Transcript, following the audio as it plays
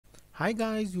Hi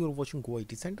guys, you are watching Go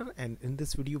IT Center, and in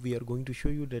this video we are going to show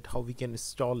you that how we can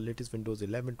install latest Windows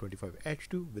 11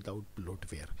 25H2 without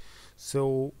bloatware.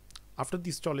 So after the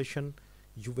installation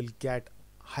you will get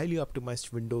highly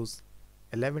optimized Windows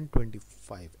 11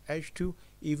 25H2.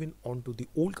 Even onto the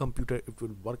old computer it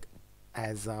will work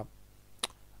as a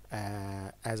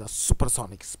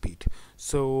supersonic speed.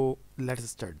 So let's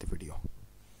start the video.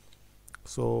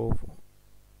 So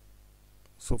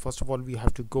first of all we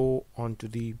have to go onto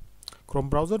the Chrome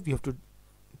browser. We have to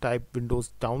type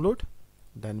Windows download,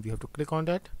 then we have to click on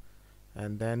that,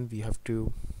 and then we have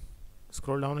to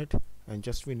scroll down it, and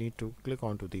just we need to click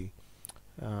onto the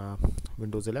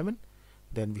Windows 11.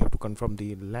 Then we have to confirm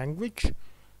the language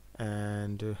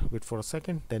and wait for a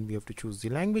second. Then we have to choose the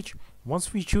language.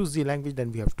 Once we choose the language,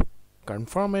 then we have to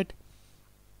confirm it.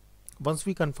 Once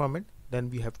we confirm it, then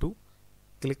we have to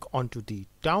click onto the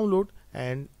download,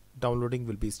 and downloading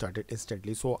will be started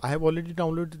instantly. So I have already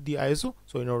downloaded the ISO,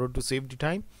 so in order to save the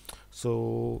time,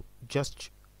 so just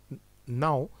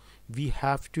now we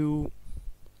are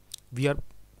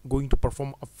going to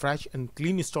perform a fresh and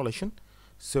clean installation.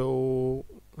 So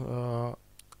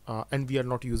and we are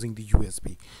not using the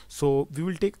USB, so we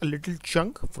will take a little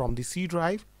chunk from the C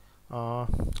drive.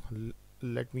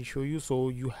 Let me show you. So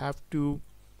you have to,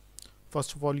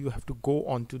 first of all, you have to go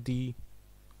onto the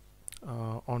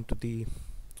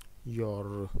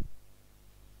your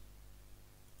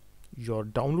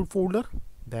download folder.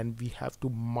 Then we have to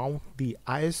mount the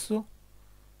ISO.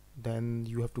 Then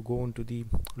you have to go into the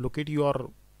locate your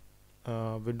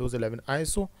Windows 11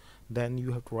 ISO. Then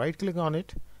you have to right click on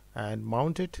it and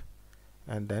mount it,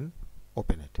 and then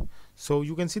open it. So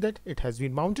you can see that it has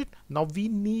been mounted. Now we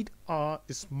need a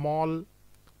small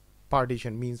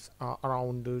partition, means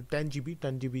around 10 GB.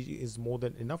 10 GB is more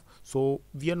than enough. So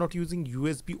we are not using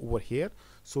USB over here,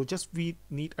 so just we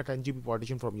need a 10 GB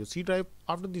partition from your C drive.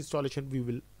 After the installation we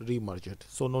will remerge it,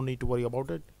 so no need to worry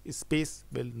about it. Space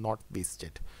will not be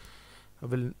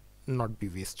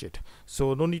wasted.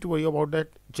 So no need to worry about that.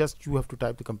 Just you have to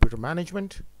type the computer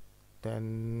management.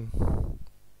 Then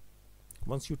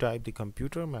once you type the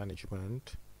computer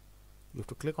management, you have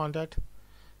to click on that,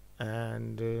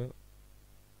 and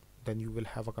then you will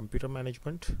have a computer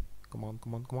management. Come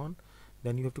on.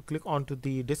 Then you have to click onto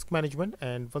the disk management,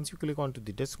 and once you click onto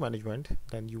the disk management,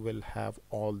 then you will have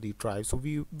all the drives. So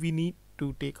we need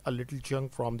to take a little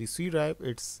chunk from the C drive.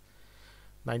 It's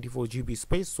 94 GB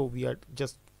space, so we are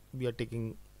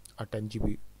taking a 10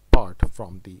 GB part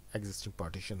from the existing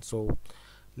partition. So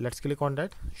let's click on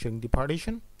that, showing the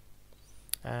partition,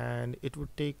 and it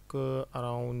would take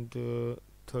around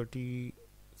 30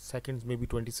 seconds, maybe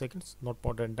 20 seconds, not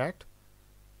more than that.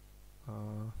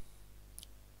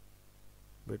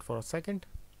 Wait for a second.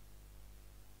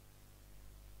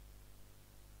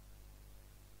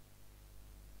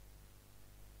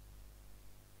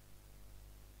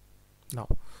 Now,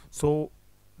 so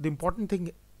the important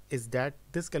thing is that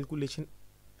this calculation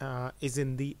is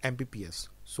in the Mbps.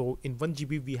 So in 1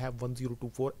 GB we have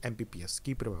 1024 Mbps,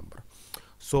 keep remember.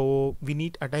 So we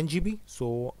need a 10 GB,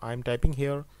 so I'm typing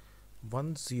here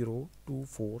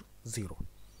 10240.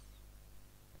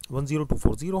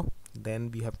 Then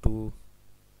we have to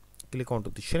click onto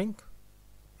the shrink,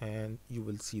 and you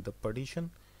will see the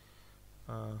partition.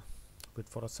 Wait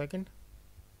for a second.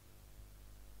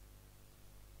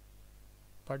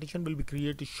 Partition will be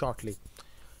created shortly.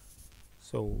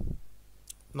 So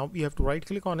now we have to right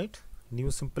click on it,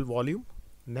 new simple volume,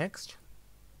 next.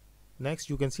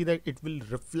 You can see that it will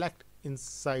reflect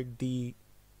inside the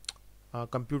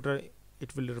computer.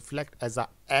 It will reflect as a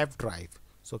F drive.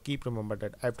 So keep remember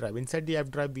that F drive. Inside the F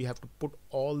drive we have to put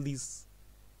all these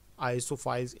ISO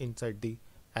files inside the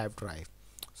F drive.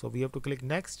 So we have to click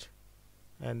next,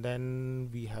 and then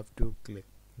we have to click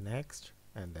next,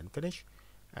 and then finish,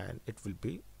 and it will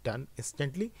be done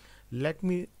instantly. Let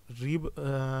me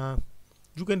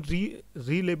you can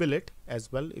relabel it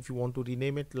as well if you want to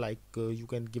rename it. Like you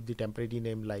can give the temporary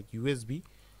name like USB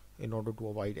in order to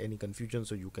avoid any confusion.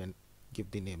 So you can give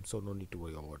the name, so no need to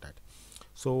worry about that.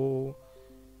 So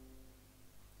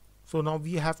now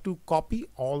we have to copy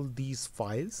all these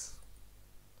files,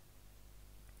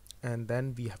 and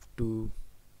then we have to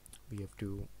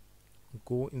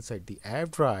go inside the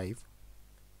F drive.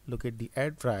 Look at the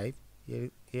F drive.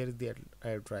 Here is the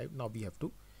F drive. Now we have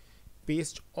to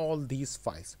paste all these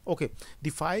files. Okay,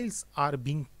 the files are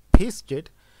being pasted,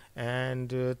 and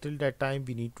till that time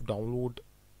we need to download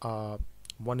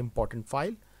one important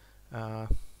file.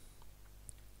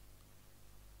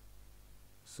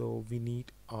 So we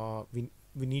need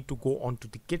to go onto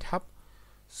the GitHub.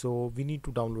 So we need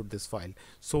to download this file.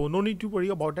 So no need to worry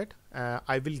about that.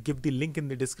 I will give the link in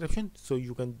the description, so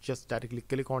you can just directly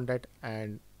click on that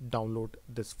and download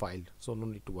this file. So no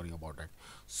need to worry about that.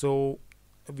 So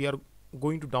we are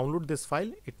going to download this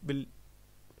file. It will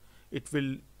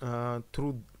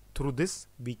through this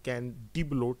we can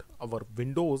debloat our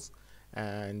Windows,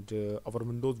 and our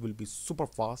Windows will be super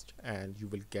fast, and you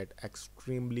will get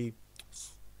extremely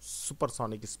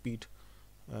supersonic speed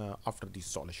after the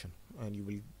installation, and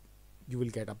you will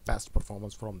get a best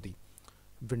performance from the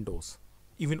Windows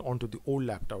even onto the old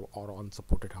laptop or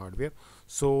unsupported hardware.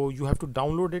 So you have to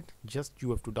download it. You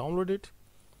have to download it.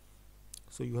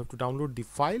 So you have to download the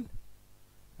file,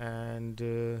 and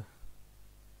you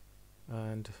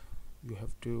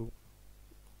have to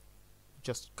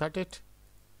just cut it,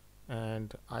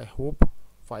 and I hope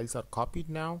files are copied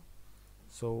now.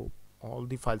 So all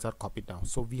the files are copied now,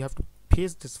 so we have to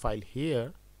paste this file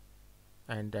here,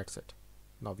 and that's it.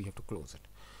 Now we have to close it.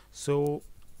 So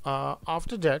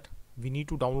after that we need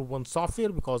to download one software,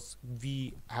 because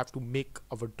we have to make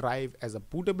our drive as a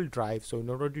bootable drive. So in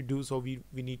order to do so, we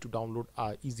need to download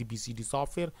EasyBCD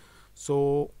software.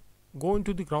 So go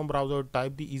into the Chrome browser,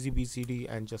 type the EasyBCD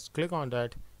and just click on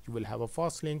that. You will have a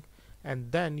first link, and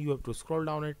then you have to scroll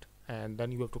down it, and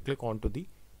then you have to click onto the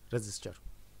register.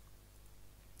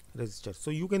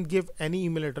 So you can give any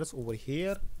email address over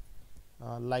here,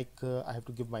 I have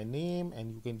to give my name,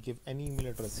 and you can give any email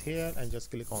address here and just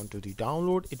click on to the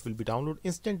download. It will be download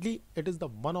instantly. It is the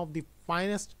one of the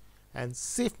finest and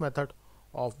safe method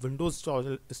of Windows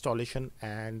installation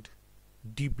and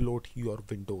debloat your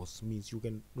Windows. Means you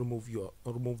can remove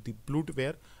the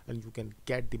bloatware, and you can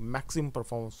get the maximum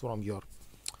performance from your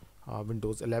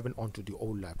Windows 11 onto the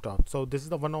old laptop. So this is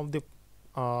the one of the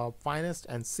finest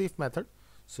and safe method.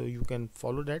 So you can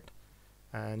follow that,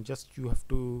 and just you have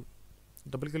to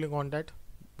double click on that,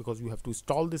 because you have to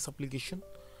install this application,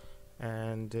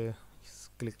 and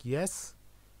click yes.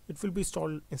 It will be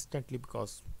installed instantly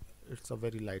because it's a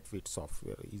very lightweight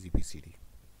software, EasyBCD.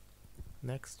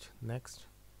 Next.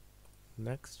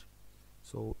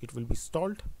 So it will be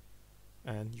installed,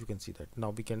 and you can see that now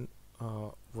we can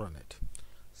run it.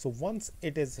 So once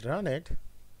it is run it,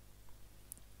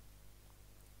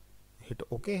 hit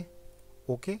OK.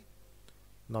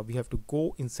 Now we have to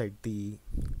go inside the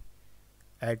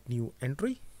add new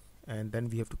entry, and then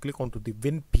we have to click onto the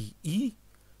WinPE.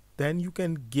 Then you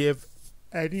can give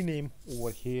any name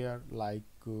over here, like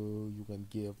you can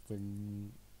give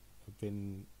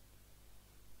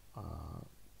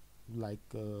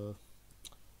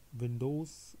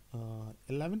Windows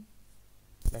 11,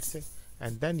 let's say,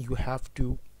 and then you have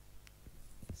to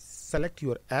select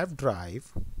your F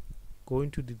drive, go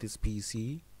into this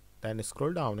PC, then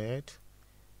scroll down it,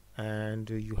 and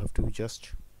you have to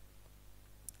just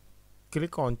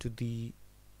click onto the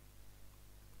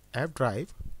F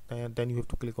drive, and then you have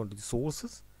to click onto the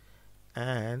sources,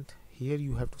 and here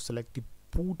you have to select the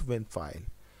bootwin file.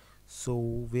 So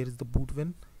where is the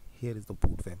bootwin? Here is the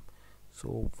bootwin.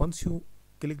 So once you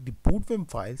click the bootwin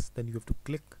files, then you have to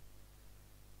click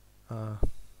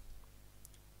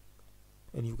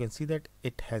and you can see that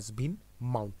it has been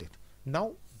mounted.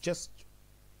 Now just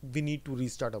we need to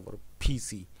restart our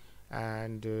PC,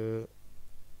 and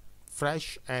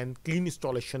fresh and clean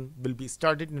installation will be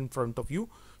started in front of you.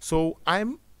 So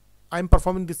I'm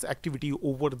performing this activity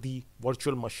over the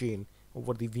virtual machine,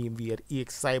 over the VMware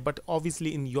EXI, but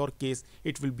obviously in your case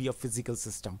it will be a physical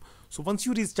system. So once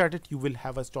you restart it, you will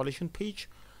have a installation page,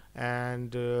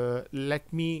 and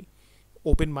let me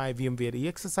open my VMware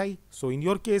EXI. So in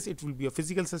your case it will be a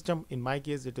physical system, in my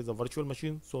case it is a virtual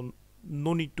machine, so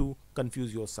no need to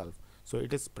confuse yourself. So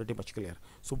it is pretty much clear.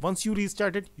 So once you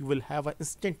restart it, you will have an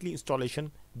instantly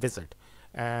installation visit,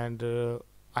 and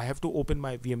I have to open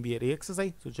my VMware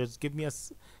EXI. So just give me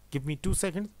 2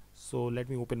 seconds. So let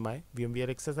me open my VMware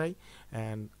EXI,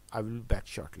 and I will be back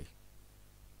shortly.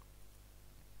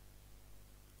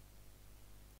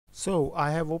 So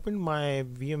I have opened my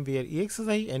VMware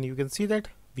EXI, and you can see that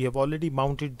we have already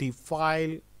mounted the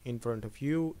file in front of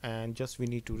you, and just we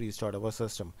need to restart our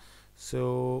system.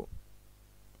 So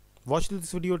watch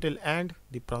this video till end.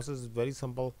 The process is very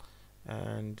simple,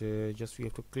 and just we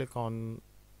have to click on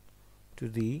to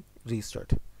the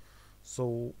restart.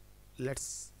 So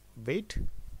let's wait,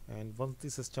 and once the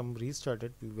system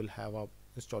restarted, we will have a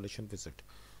installation visit.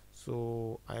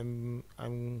 So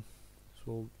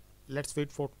so let's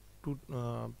wait for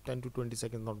 10 to 20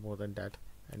 seconds, not more than that,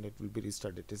 and it will be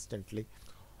restarted instantly.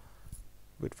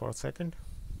 Wait for a second.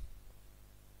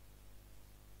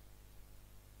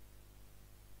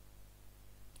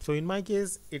 So in my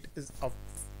case it is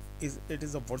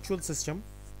a virtual system,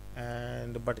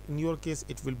 and but in your case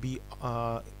it will be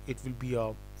a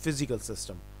physical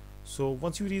system. So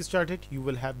once you restart it, you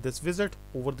will have this wizard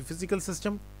over the physical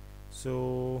system.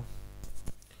 So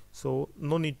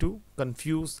no need to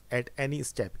confuse at any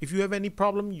step. If you have any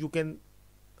problem, you can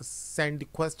send the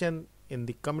question in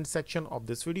the comment section of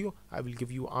this video. I will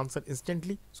give you answer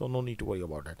instantly, so no need to worry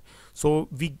about that. So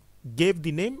we gave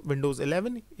the name Windows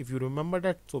 11, if you remember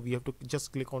that. So we have to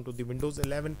just click onto the Windows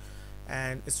 11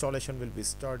 and installation will be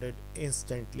started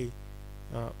instantly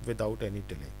without any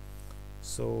delay.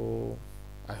 So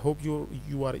I hope you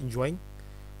are enjoying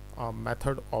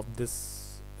method of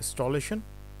this installation,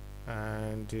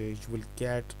 and you will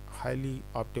get highly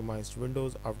optimized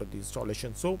Windows after the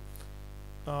installation. So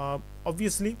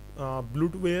obviously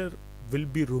bloatware will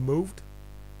be removed,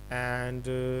 and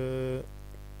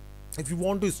if you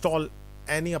want to install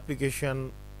any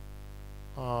application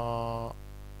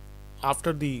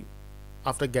after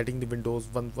getting the Windows,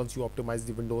 once you optimize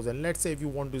the Windows, and let's say if you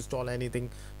want to install anything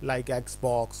like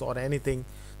Xbox or anything,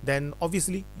 then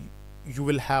obviously you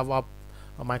will have a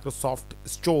Microsoft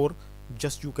store.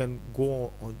 Just you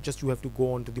have to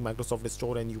go onto the Microsoft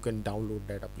store and you can download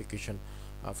that application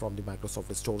from the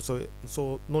Microsoft store.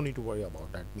 So no need to worry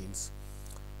about that. Means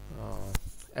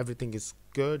everything is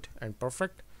good and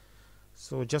perfect.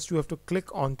 So just you have to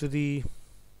click onto the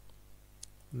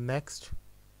next.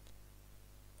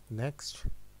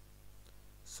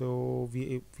 So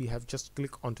we have just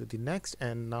click onto the next,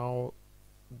 and now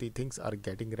the things are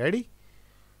getting ready.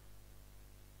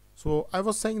 So I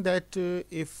was saying that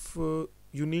if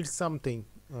you need something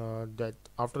that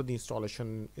after the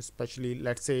installation, especially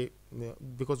let's say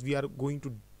because we are going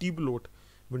to debloat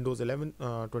Windows 11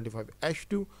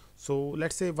 25H2. So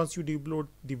let's say once you debloat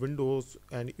the Windows,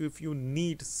 and if you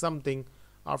need something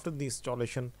after the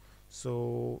installation,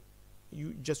 so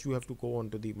you have to go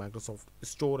onto the Microsoft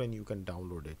store and you can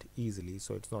download it easily.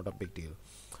 So it's not a big deal.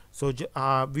 So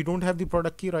we don't have the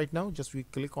product key right now. Just we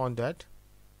click on that.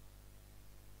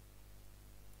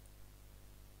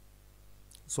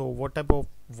 So what type of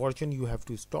version you have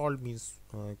to install, means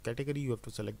category, you have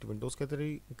to select Windows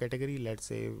category. Let's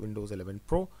say Windows 11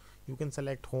 Pro. You can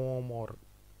select Home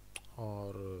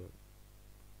or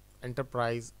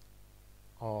Enterprise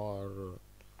or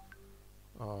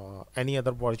any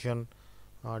other version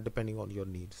depending on your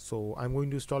needs. So I'm going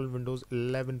to install Windows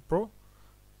 11 Pro.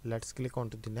 Let's click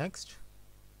onto the next,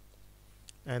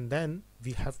 and then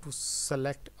we have to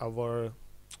select our.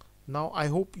 Now I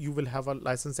hope you will have a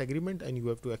license agreement and you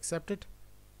have to accept it.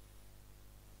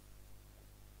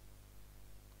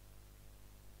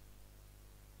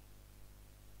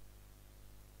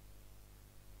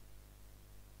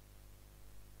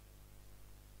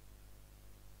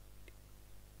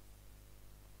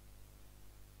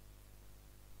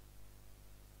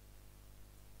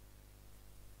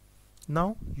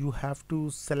 Now you have to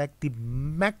select the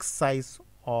max size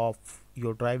of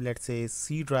your drive. Let's say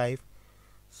C drive,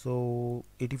 so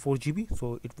 84 GB.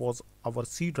 So it was our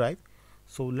C drive.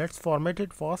 So let's format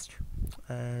it fast,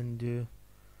 and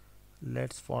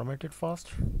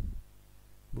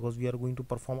because we are going to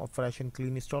perform a fresh and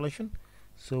clean installation.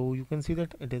 So you can see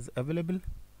that it is available.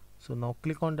 So now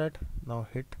click on that. Now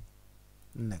hit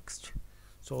next.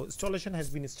 So installation has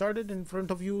been started in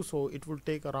front of you. So it will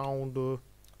take around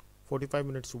 45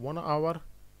 minutes to 1 hour,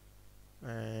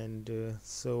 and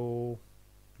so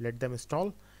let them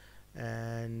install,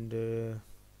 and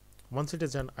once it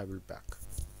is done I will back.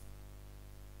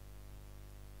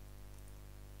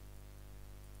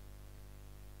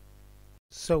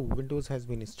 So Windows has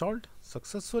been installed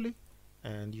successfully,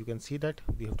 and you can see that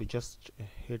we have to just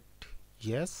hit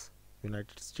yes,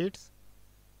 United States.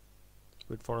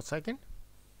 Wait for a second.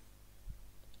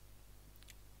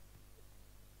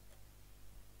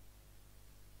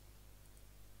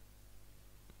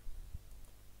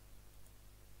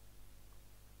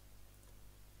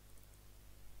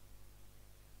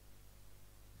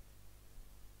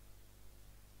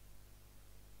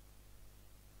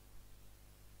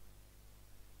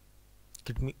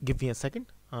 Give me a second.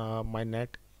 My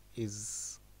net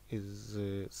is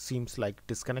seems like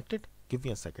disconnected. Give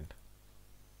me a second.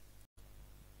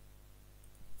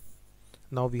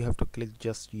 Now we have to click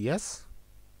just yes,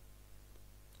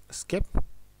 skip,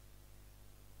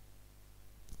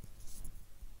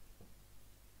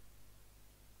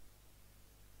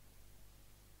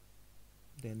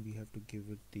 then we have to give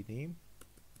it the name.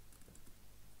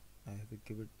 I have to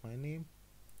give it my name,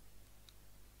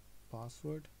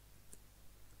 password,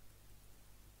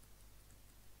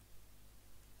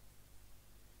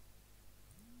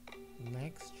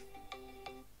 next,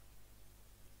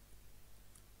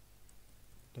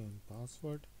 then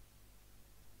password,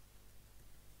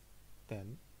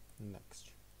 then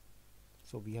next.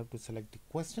 So we have to select the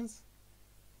questions.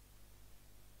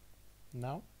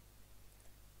 Now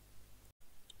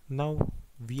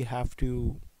we have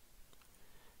to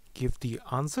give the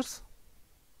answers.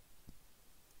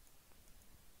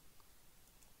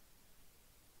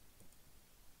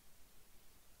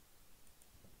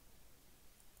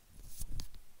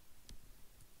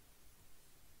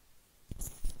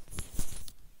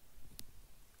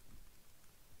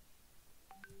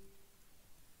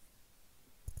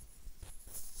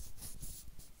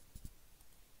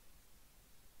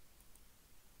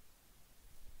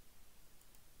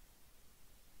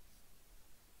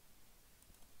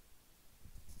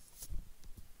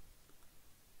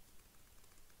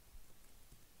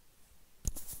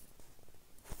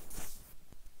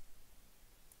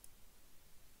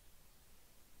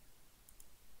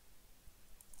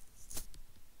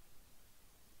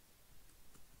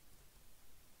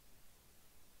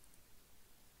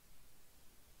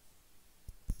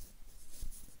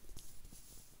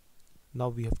 Now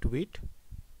we have to wait.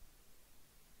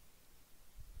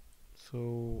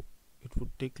 So it would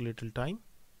take little time,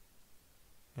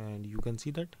 and you can see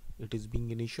that it is being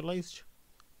initialized,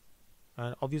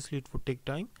 and obviously it would take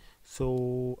time.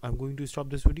 So I'm going to stop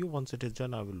this video. Once it is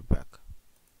done, I will be back.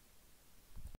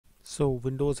 So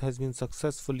Windows has been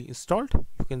successfully installed,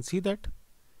 you can see that,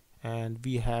 and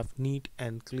we have neat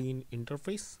and clean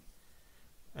interface,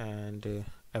 and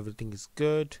everything is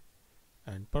good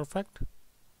and perfect,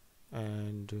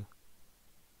 and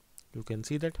you can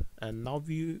see that. And now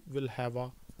we will have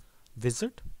a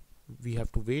visit. We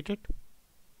have to wait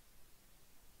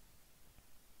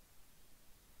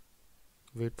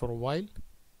for a while.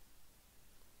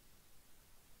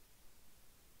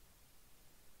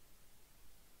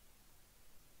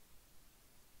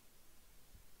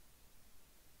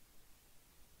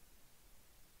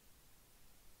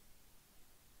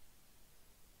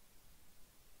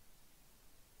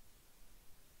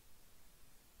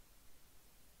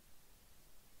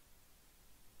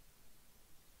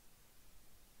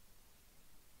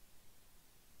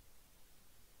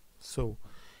 So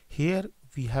here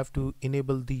we have to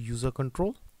enable the user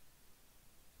control.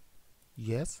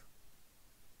 Yes.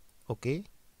 Okay.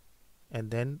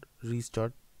 And then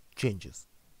restart changes.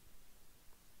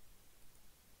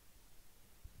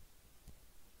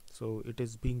 So it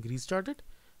is being restarted,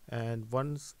 and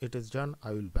once it is done,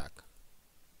 I will back.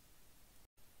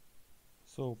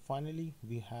 So finally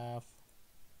we have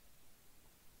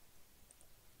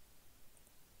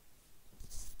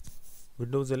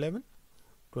Windows 11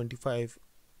 25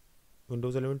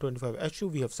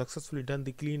 H2. We have successfully done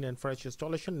the clean and fresh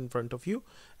installation in front of you,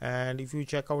 and if you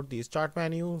check out the start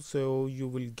menu, so you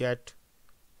will get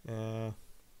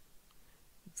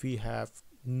we have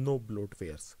no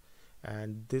bloatwares,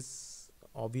 and this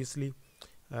obviously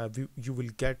you will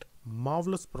get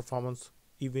marvelous performance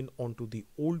even onto the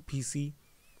old PC,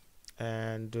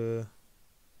 and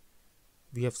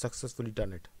we have successfully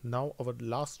done it. Now our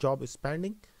last job is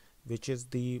pending, which is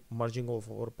the merging of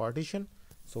our partition.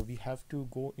 So we have to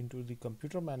go into the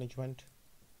computer management,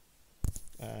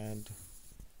 and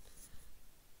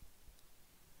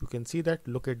you can see that,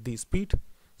 look at the speed.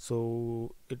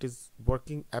 So it is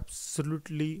working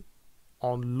absolutely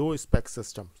on low spec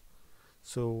systems,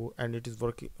 so, and it is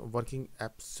working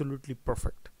absolutely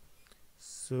perfect.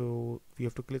 So we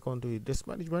have to click on to the disk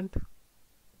management.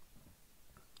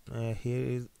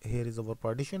 Here is our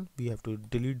partition. We have to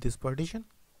delete this partition.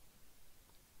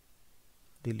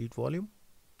 Delete volume.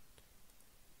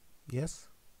 Yes.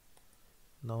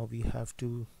 Now we have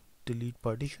to delete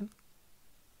partition.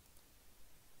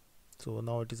 So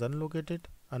now it is unallocated.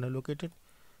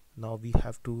 Now we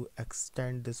have to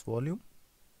extend this volume.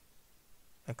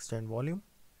 Extend volume.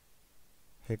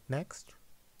 Hit next,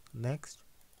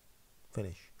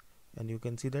 finish, and you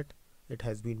can see that it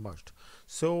has been merged.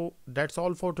 So that's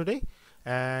all for today,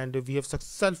 and we have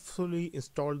successfully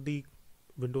installed the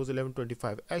Windows 11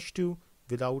 25 H2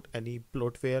 without any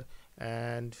bloatware,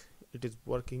 and it is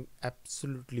working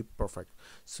absolutely perfect.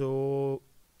 So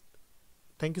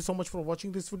thank you so much for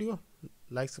watching this video.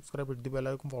 Like, subscribe, hit the bell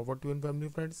icon, forward to your family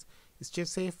friends. Stay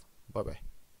safe. Bye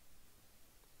bye.